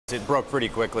It broke pretty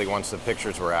quickly once the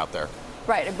pictures were out there.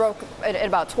 Right, it broke in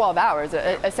about 12 hours,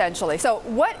 essentially. So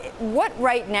what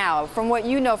right now, from what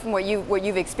you know, from what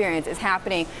you've experienced, is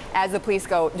happening as the police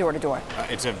go door to door?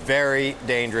 It's a very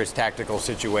dangerous tactical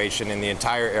situation in the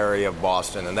entire area of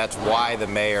Boston, and that's why the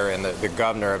mayor and the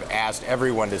governor have asked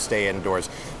everyone to stay indoors.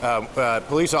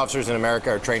 Police officers in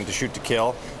America are trained to shoot to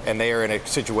kill, and they are in a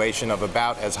situation of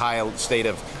about as high a state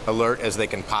of alert as they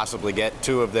can possibly get.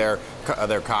 Two of their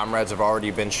comrades have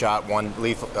already been shot, one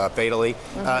fatally,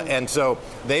 and so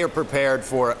they are prepared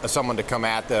for someone to come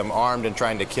at them armed and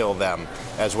trying to kill them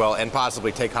as well, and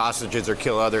possibly take hostages or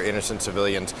kill other innocent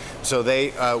civilians. So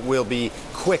they will be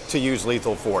quick to use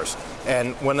lethal force.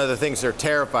 And one of the things they're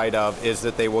terrified of is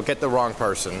that they will get the wrong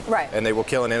person, right, and they will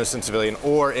kill an innocent civilian,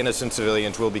 or innocent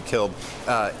civilians will be killed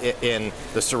in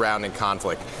the surrounding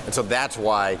conflict. And so that's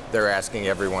why they're asking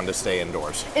everyone to stay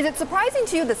indoors. Is it surprising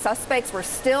to you the suspects were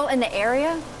still in the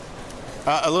area?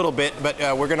 A little bit, but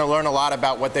we're going to learn a lot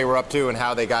about what they were up to and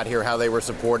how they got here, how they were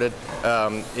supported.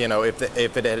 You know, if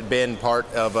it had been part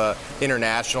of an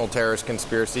international terrorist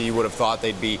conspiracy, you would have thought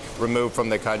they'd be removed from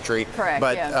the country. Correct.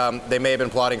 But yeah. They may have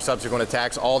been plotting subsequent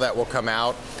attacks. All that will come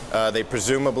out. They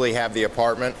presumably have the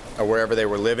apartment or wherever they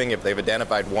were living. If they've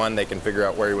identified one, they can figure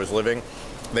out where he was living.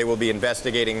 They will be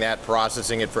investigating that,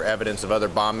 processing it for evidence of other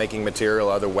bomb-making material,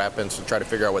 other weapons, to try to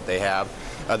figure out what they have.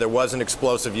 There was an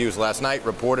explosive used last night,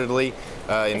 reportedly, in the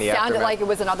aftermath. It sounded like it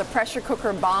was another pressure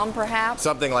cooker bomb, perhaps?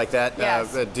 Something like that.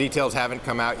 Yes. The details haven't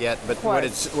come out yet, but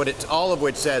all of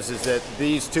which says is that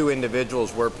these two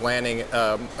individuals were planning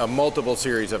a multiple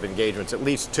series of engagements, at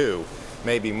least two,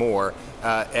 maybe more,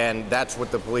 and that's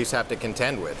what the police have to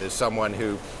contend with, is someone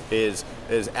who is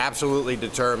absolutely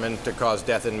determined to cause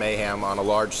death and mayhem on a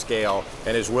large scale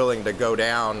and is willing to go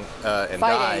down and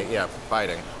die. Yeah,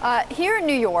 fighting. Here in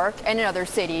New York and in other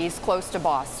cities close to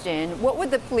Boston, what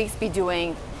would the police be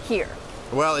doing here?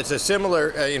 Well, it's a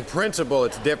similar, in principle,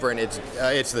 it's different.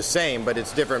 It's the same, but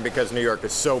it's different because New York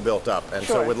is so built up. And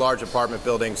sure. So with large apartment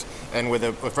buildings and with,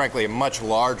 frankly, a much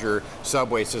larger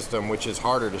subway system, which is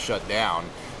harder to shut down,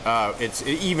 it's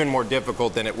even more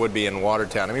difficult than it would be in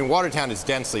Watertown. I mean, Watertown is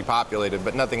densely populated,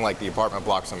 but nothing like the apartment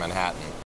blocks of Manhattan.